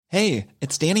Hey,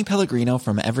 it's Danny Pellegrino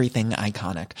from Everything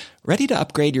Iconic. Ready to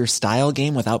upgrade your style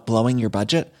game without blowing your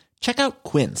budget? Check out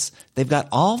Quince. They've got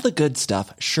all the good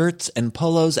stuff, shirts and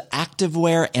polos,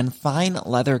 activewear, and fine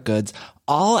leather goods,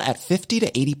 all at 50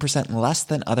 to 80% less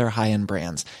than other high-end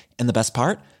brands. And the best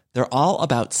part? They're all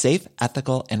about safe,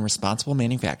 ethical, and responsible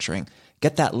manufacturing.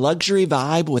 Get that luxury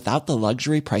vibe without the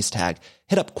luxury price tag.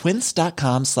 Hit up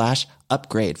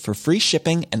quince.com/upgrade for free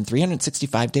shipping and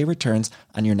 365-day returns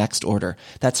on your next order.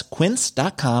 That's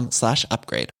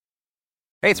quince.com/upgrade.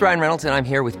 Hey, it's Ryan Reynolds, and I'm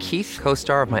here with Keith,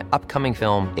 co-star of my upcoming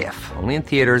film, If, only in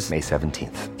theaters May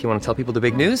 17th. Do you want to tell people the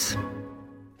big news?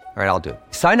 All right, I'll do it.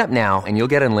 Sign up now and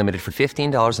you'll get unlimited for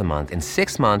 $15 a month and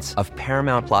 6 months of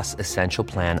Paramount Plus Essential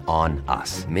Plan on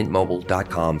us.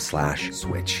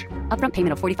 MintMobile.com/switch. Upfront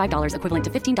payment of $45 equivalent to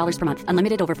 $15 per month.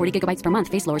 Unlimited over 40 gigabytes per month.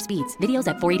 Face lower speeds.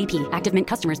 Videos at 480p. Active Mint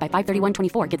customers by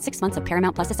 531.24 get 6 months of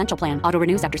Paramount Plus Essential Plan. Auto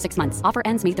renews after 6 months. Offer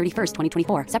ends May 31st,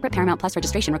 2024. Separate Paramount Plus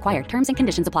registration required. Terms and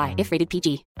conditions apply if rated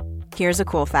PG. Here's a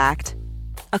cool fact.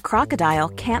 A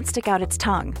crocodile can't stick out its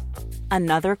tongue.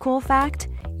 Another cool fact,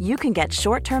 you can get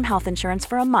short-term health insurance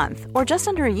for a month or just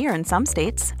under a year in some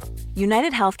states.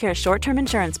 United Healthcare short-term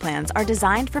insurance plans are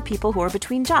designed for people who are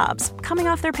between jobs, coming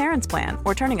off their parents' plan,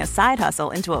 or turning a side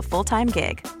hustle into a full-time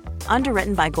gig.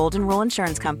 Underwritten by Golden Rule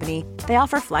Insurance Company, they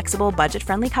offer flexible,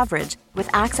 budget-friendly coverage with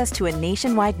access to a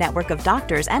nationwide network of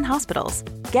doctors and hospitals.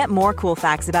 Get more cool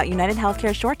facts about United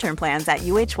Healthcare short-term plans at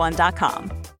uh1.com.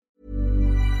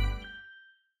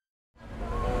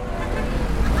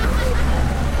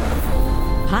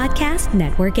 Podcast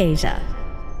Network Asia.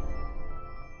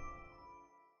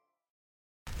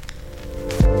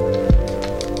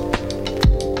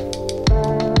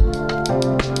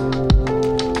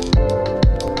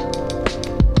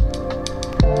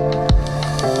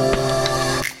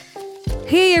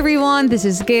 Hey everyone, this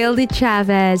is Gail De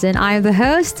Chavez and I'm the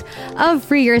host of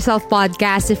Free Yourself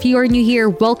Podcast. If you are new here,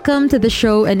 welcome to the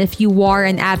show, and if you are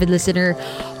an avid listener,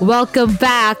 welcome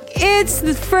back. It's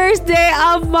the first day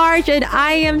of March and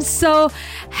I am so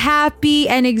happy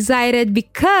and excited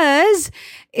because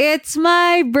it's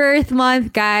my birth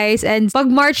month, guys. And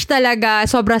pag March talaga,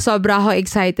 sobra-sobra ako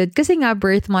excited kasi nga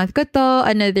birth month ko to,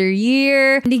 another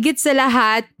year. Higit sa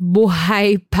lahat,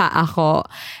 buhay pa ako.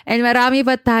 And marami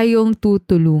pa tayong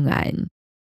tutulungan.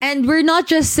 And we're not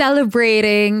just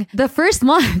celebrating the first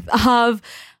month of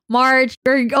March,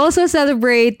 we're also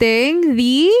celebrating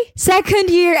the second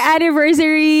year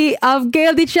anniversary of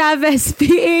Gail De Chavez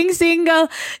being single.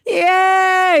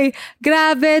 Yay!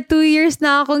 Grabe, 2 years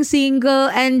na akong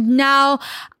single and now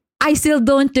I still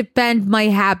don't depend my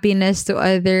happiness to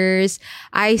others.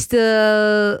 I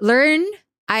still learn.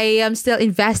 I am still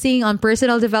investing on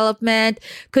personal development,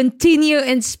 continue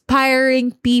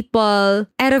inspiring people,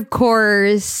 and of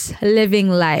course, living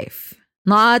life.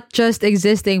 Not just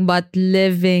existing, but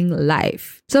living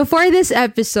life. So for this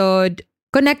episode,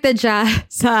 connected siya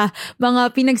sa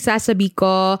mga pinagsasabi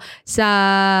ko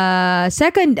sa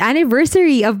second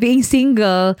anniversary of being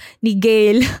single ni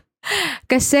Gail.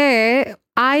 Kasi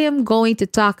I am going to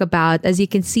talk about, as you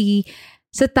can see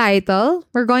sa title,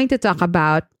 we're going to talk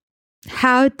about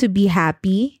how to be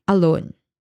happy alone.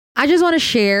 I just want to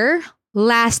share,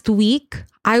 last week,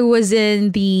 I was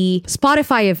in the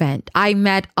Spotify event. I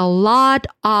met a lot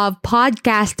of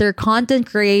podcaster, content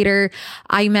creator.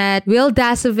 I met Will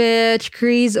Dasovich,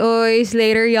 Chris Oy,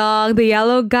 Slater Young, the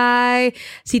Yellow Guy,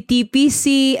 si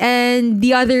TPC, and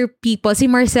the other people, si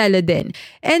Marcelo din.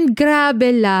 And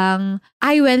grabe lang,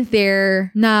 I went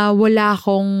there na wala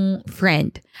akong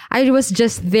friend. I was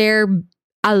just there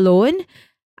alone.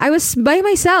 I was by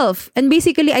myself. And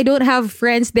basically, I don't have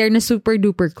friends there na super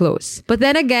duper close. But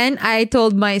then again, I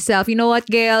told myself, you know what,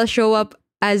 Gail? Show up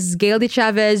as Gail De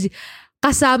Chavez.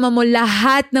 Kasama mo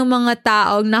lahat ng mga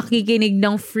taong nakikinig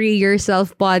ng Free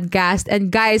Yourself podcast.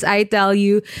 And guys, I tell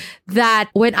you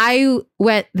that when I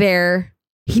went there,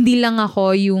 hindi lang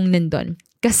ako yung nandun.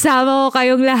 Kasama ko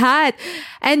kayong lahat.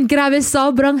 And grabe,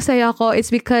 sobrang saya ko.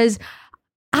 It's because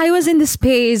I was in the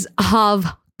space of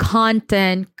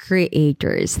content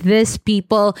creators. These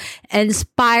people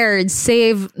inspired,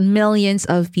 saved millions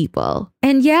of people.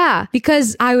 And yeah,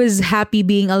 because I was happy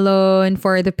being alone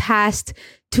for the past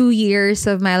 2 years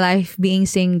of my life being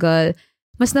single,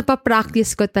 mas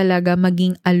napapractice ko talaga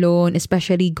maging alone,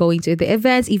 especially going to the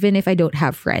events, even if I don't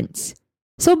have friends.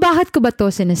 So bakit ko ba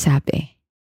to sinasabi?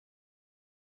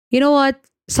 You know what?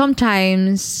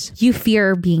 Sometimes you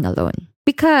fear being alone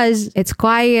because it's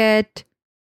quiet.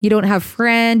 You don't have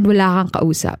friend, wala kang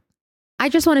kausap.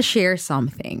 I just want to share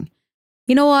something.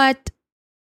 You know what?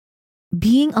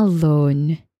 Being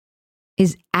alone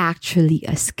is actually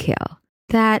a skill.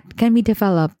 that can be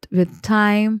developed with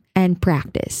time and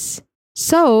practice.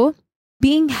 So,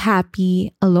 being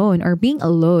happy alone or being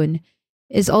alone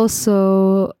is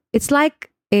also, it's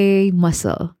like a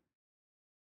muscle.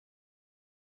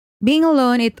 Being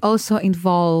alone, it also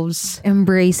involves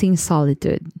embracing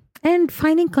solitude and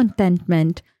finding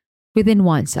contentment within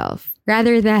oneself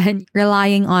rather than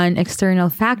relying on external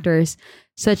factors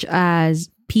such as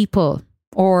people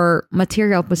or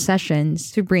material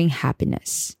possessions to bring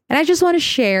happiness. And I just want to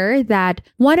share that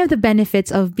one of the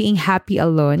benefits of being happy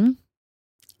alone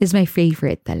is my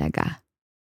favorite talaga.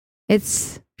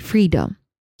 It's freedom.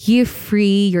 You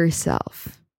free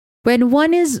yourself. When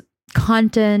one is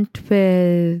content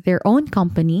with their own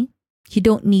company, you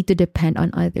don't need to depend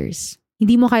on others.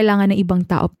 Hindi mo kailangan ng ibang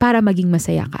tao para maging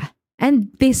masaya ka.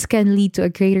 And this can lead to a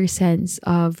greater sense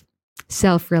of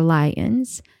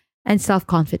self-reliance and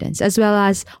self-confidence, as well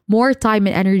as more time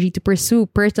and energy to pursue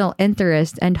personal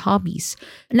interests and hobbies.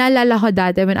 Naalala ko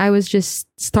dati when I was just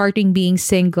starting being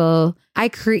single, I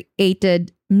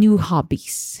created new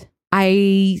hobbies.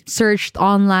 I searched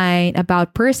online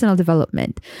about personal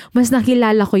development. Mas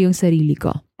nakilala ko yung sarili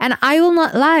ko. And I will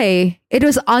not lie, it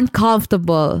was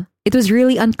uncomfortable. It was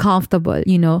really uncomfortable,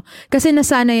 you know? Kasi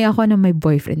nasanay ako na may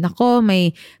boyfriend ako,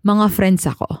 may mga friends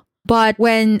ako. But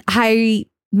when I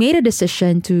made a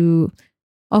decision to,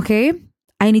 okay,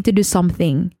 I need to do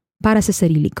something para sa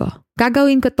sarili ko.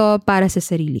 Gagawin ko to para sa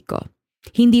sarili ko.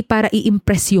 Hindi para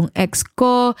i-impress yung ex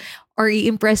ko or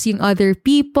i-impress yung other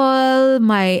people,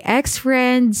 my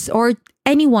ex-friends, or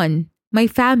anyone, my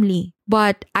family.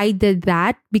 But I did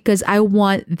that because I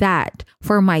want that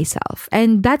for myself.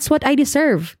 And that's what I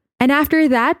deserve. And after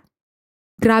that,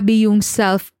 grabe yung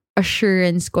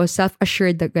self-assurance ko,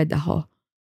 self-assured agad ako.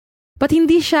 But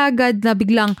hindi siya agad na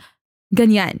biglang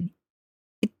ganyan.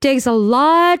 It takes a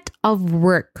lot of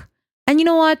work. And you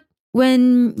know what?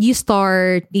 When you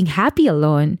start being happy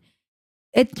alone,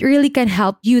 it really can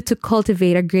help you to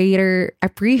cultivate a greater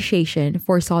appreciation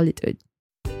for solitude.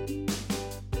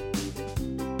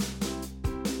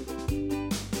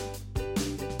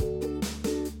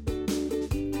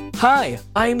 Hi,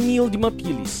 I'm Neil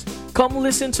Dimapilis. Come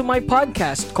listen to my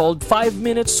podcast called 5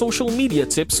 Minutes Social Media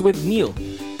Tips with Neil.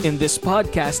 In this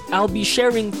podcast, I'll be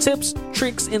sharing tips,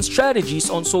 tricks, and strategies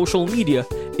on social media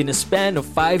in a span of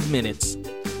 5 minutes.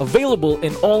 Available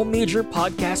in all major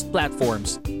podcast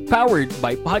platforms. Powered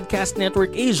by Podcast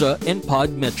Network Asia and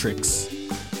Podmetrics.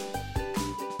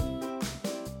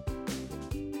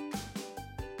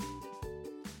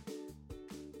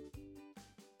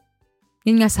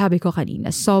 Yun nga sabi ko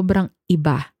kanina, sobrang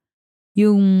iba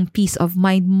yung peace of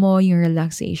mind mo, yung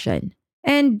relaxation.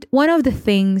 And one of the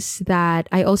things that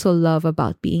I also love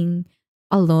about being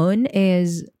alone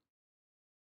is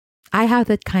I have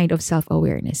that kind of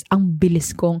self-awareness. Ang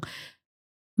bilis kong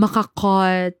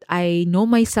makakot. I know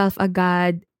myself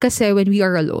agad. Kasi when we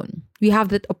are alone, we have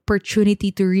that opportunity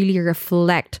to really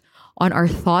reflect on our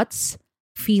thoughts,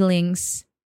 feelings,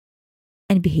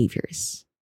 and behaviors.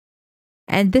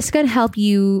 And this can help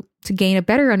you to gain a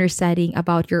better understanding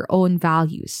about your own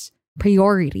values,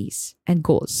 priorities, and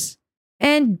goals.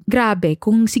 And grabe,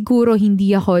 kung siguro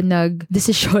hindi ako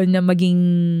nag-desisyon na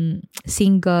maging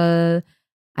single,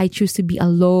 I choose to be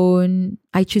alone,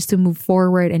 I choose to move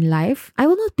forward in life, I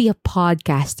will not be a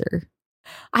podcaster.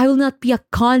 I will not be a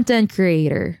content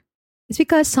creator. It's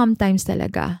because sometimes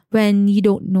talaga, when you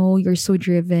don't know, you're so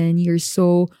driven, you're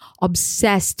so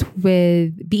obsessed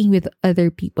with being with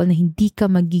other people na hindi ka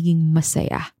magiging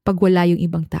masaya pag wala yung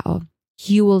ibang tao.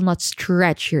 You will not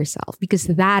stretch yourself because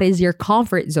that is your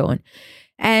comfort zone.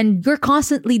 And you're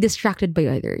constantly distracted by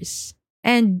others.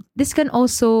 And this can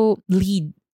also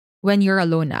lead, when you're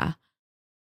alone,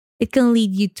 it can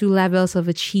lead you to levels of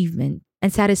achievement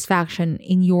and satisfaction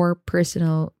in your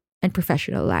personal and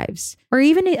professional lives, or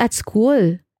even at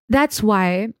school. That's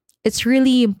why it's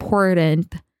really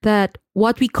important that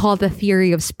what we call the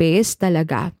theory of space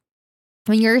talaga,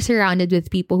 when you're surrounded with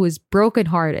people who's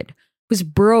brokenhearted, who's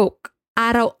broke,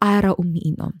 araw-araw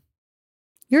umiinom,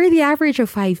 you're the average of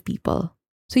 5 people.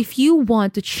 So if you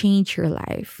want to change your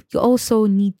life, you also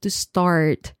need to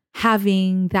start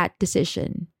having that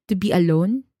decision to be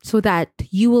alone so that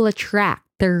you will attract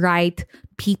the right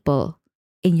people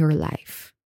in your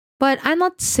life. But I'm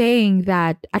not saying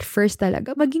that at first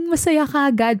talaga, maging masaya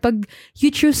ka agad. Pag you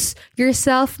choose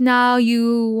yourself now,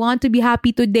 you want to be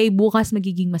happy today, bukas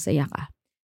magiging masaya ka.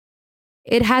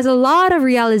 It has a lot of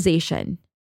realization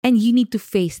and you need to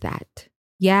face that.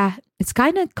 Yeah, it's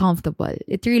kind of uncomfortable.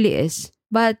 It really is.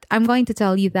 But I'm going to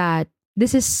tell you that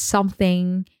this is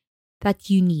something that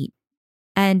you need.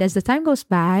 And as the time goes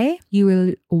by, you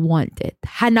will want it.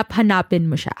 Hanap-hanapin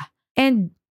mo siya.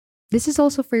 And this is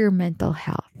also for your mental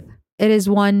health. It is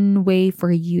one way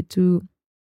for you to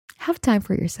have time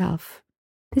for yourself.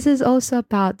 This is also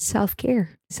about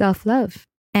self-care, self-love.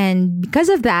 And because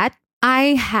of that,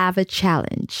 I have a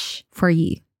challenge for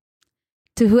you.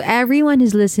 To everyone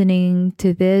who's listening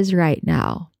to this right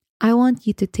now, I want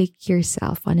you to take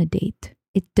yourself on a date.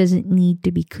 It doesn't need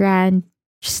to be grand.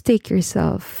 Just take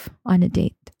yourself on a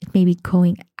date. It may be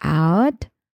going out,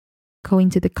 going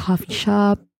to the coffee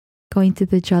shop, going to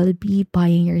the Jollibee,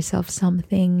 buying yourself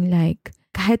something like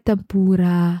kahit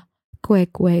tempura,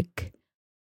 kwek-kwek.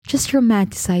 Just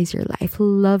romanticize your life.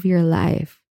 Love your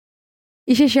life.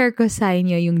 I-share ko sa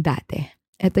inyo yung dati.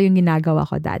 Ito yung ginagawa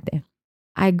ko dati.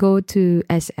 I go to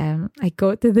SM. I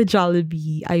go to the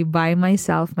Jollibee. I buy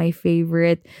myself my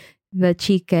favorite, the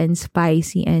chicken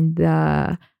spicy and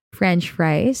the French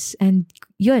fries. And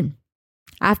yun.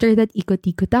 After that,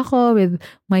 ikot-ikot ako with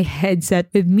my headset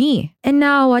with me. And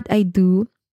now what I do,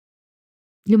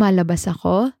 lumalabas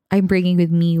ako. I'm bringing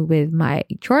with me with my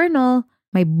journal,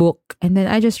 my book, and then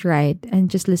I just write and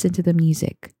just listen to the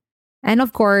music. And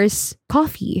of course,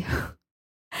 coffee.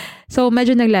 So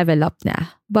medyo nag-level up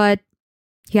na. But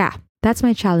yeah, that's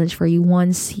my challenge for you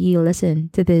once you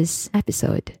listen to this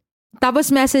episode.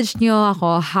 Tapos message nyo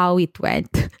ako how it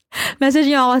went. Message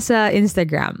nyo ako sa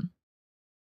Instagram.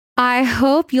 I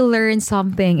hope you learned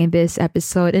something in this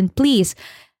episode. And please,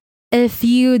 if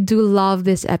you do love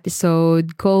this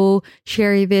episode, go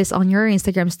share this on your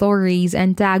Instagram stories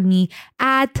and tag me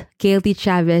at Gayle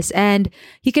Chavez. And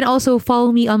you can also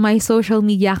follow me on my social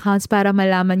media accounts para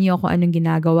malaman niyo kung anong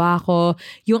ginagawa ko,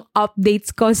 yung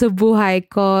updates ko sa buhay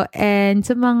ko, and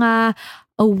sa mga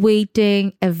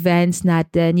awaiting events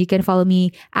natin. You can follow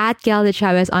me at Gayle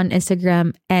Chavez on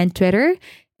Instagram and Twitter,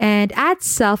 and at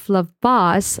Self-Love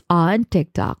Boss on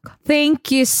TikTok. Thank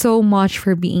you so much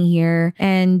for being here.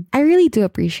 And I really do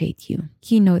appreciate you.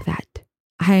 You know that.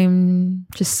 I'm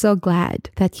just so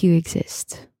glad that you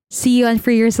exist. See you on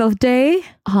Free Yourself Day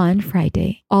on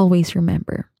Friday. Always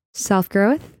remember,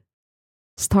 self-growth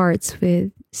starts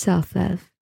with self-love.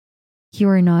 You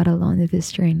are not alone in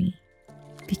this journey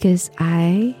because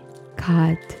I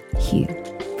got you.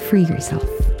 Free yourself.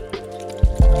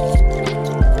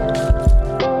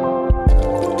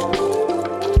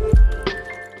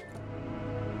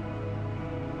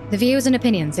 The views and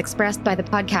opinions expressed by the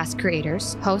podcast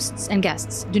creators, hosts, and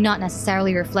guests do not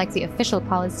necessarily reflect the official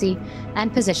policy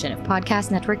and position of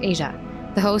Podcast Network Asia,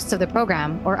 the hosts of the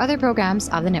program, or other programs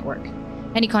of the network.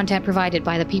 Any content provided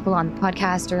by the people on the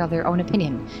podcast are of their own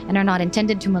opinion and are not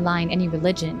intended to malign any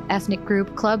religion, ethnic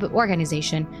group, club,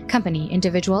 organization, company,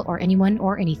 individual, or anyone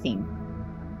or anything.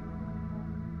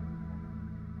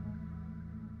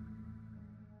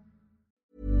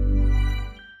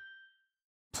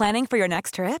 Planning for your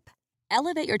next trip?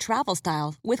 Elevate your travel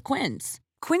style with Quince.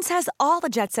 Quince has all the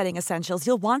jet-setting essentials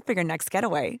you'll want for your next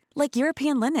getaway, like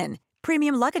European linen,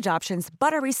 premium luggage options,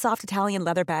 buttery soft Italian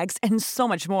leather bags, and so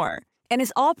much more. And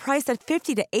is all priced at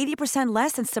 50 to 80%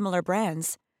 less than similar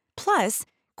brands. Plus,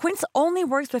 Quince only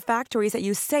works with factories that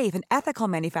use safe and ethical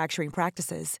manufacturing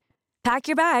practices. Pack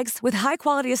your bags with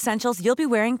high-quality essentials you'll be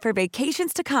wearing for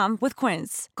vacations to come with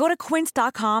Quince. Go to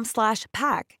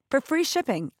quince.com/pack for free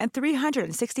shipping and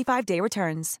 365-day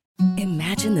returns.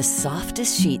 Imagine the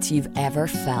softest sheets you've ever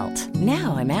felt.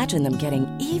 Now imagine them getting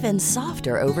even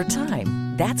softer over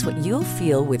time. That's what you'll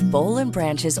feel with Boll &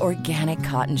 Branch's organic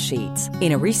cotton sheets.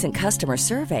 In a recent customer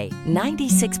survey,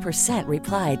 96%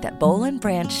 replied that Boll &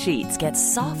 Branch sheets get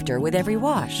softer with every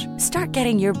wash. Start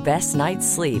getting your best night's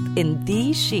sleep in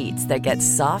these sheets that get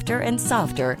softer and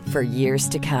softer for years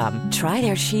to come. Try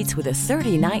their sheets with a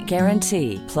 30-night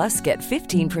guarantee. Plus, get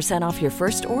 15% off your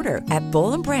first order at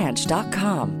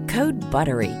bollandbranch.com. Code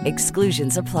BUTTERY.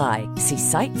 Exclusions apply. See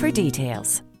site for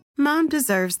details. Mom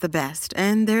deserves the best,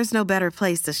 and there's no better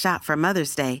place to shop for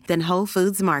Mother's Day than Whole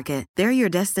Foods Market. They're your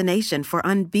destination for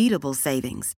unbeatable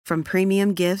savings, from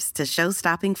premium gifts to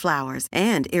show-stopping flowers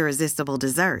and irresistible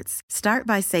desserts. Start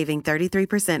by saving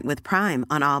 33% with Prime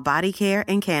on all body care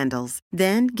and candles.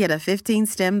 Then get a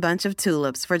 15-stem bunch of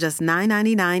tulips for just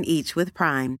 $9.99 each with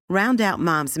Prime. Round out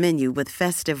Mom's menu with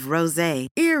festive rosé,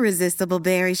 irresistible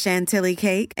berry chantilly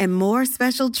cake, and more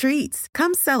special treats.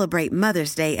 Come celebrate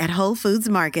Mother's Day at Whole Foods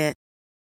Market.